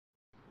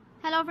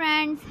Hello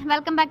friends,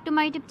 welcome back to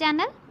my YouTube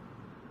channel.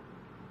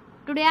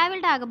 Today I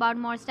will talk about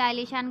more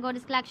stylish and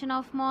gorgeous collection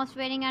of most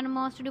wearing and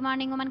most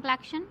demanding women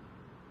collection.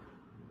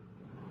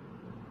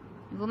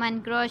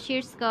 Women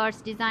crochet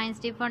skirts, designs,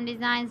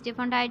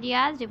 different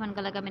ideas, different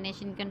color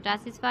combination can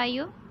satisfy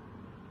you.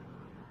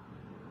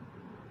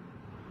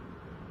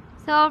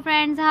 So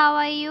friends, how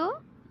are you?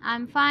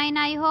 I'm fine.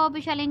 I hope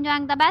you shall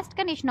enjoy the best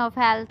condition of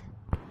health.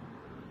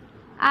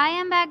 I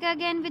am back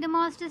again with the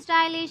most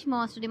stylish,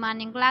 most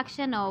demanding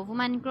collection of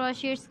women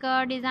crochet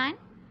skirt design.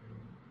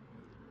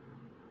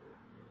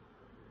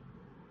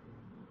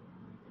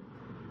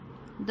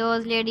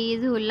 Those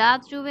ladies who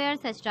love to wear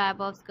such type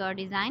of skirt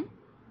design.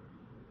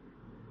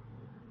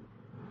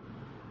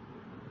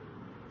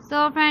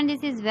 So friend,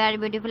 this is very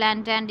beautiful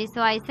and trendy,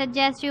 so I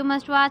suggest you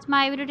must watch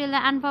my video till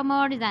the end for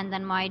more designs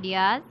and more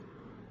ideas.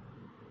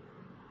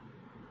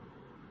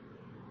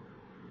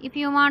 If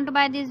you want to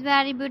buy these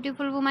very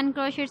beautiful woman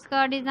crochet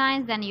skirt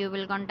designs, then you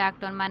will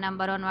contact on my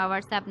number on my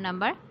WhatsApp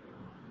number.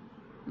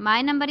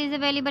 My number is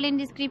available in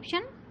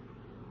description.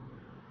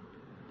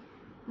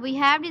 We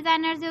have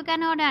designers you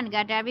can order and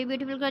get every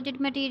beautiful crochet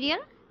material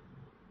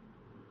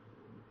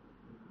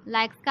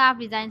like scarf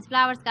designs,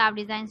 flower scarf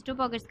designs, two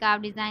pocket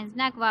scarf designs,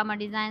 neck warmer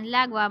designs,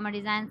 leg warmer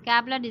designs,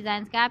 capler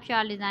designs, cap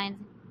shawl designs,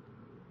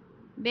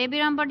 baby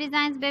romper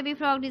designs, baby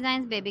frog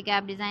designs, baby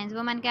cap designs,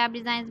 woman cap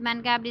designs,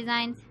 man cap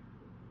designs,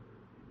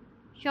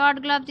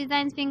 short gloves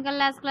designs,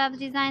 fingerless gloves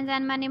designs,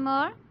 and many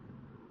more.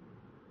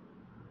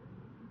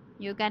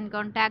 You can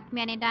contact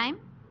me anytime.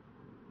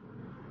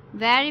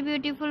 Very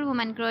beautiful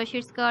woman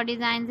crochet skirt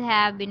designs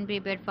have been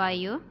prepared for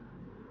you.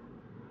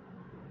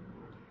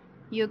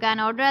 You can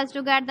order us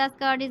to get the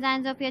skirt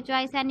designs of your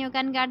choice, and you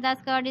can get the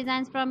skirt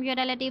designs from your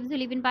relatives who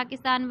live in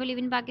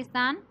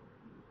Pakistan,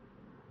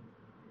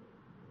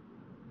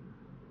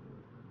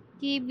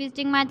 Keep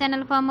visiting my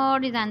channel for more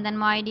designs and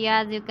more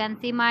ideas. You can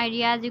see my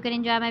ideas, you can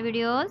enjoy my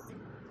videos.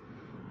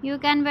 You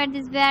can wear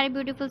these very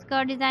beautiful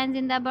skirt designs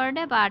in the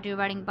birthday party or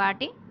wedding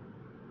party.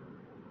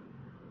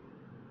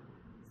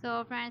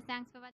 So friends, thanks for watching.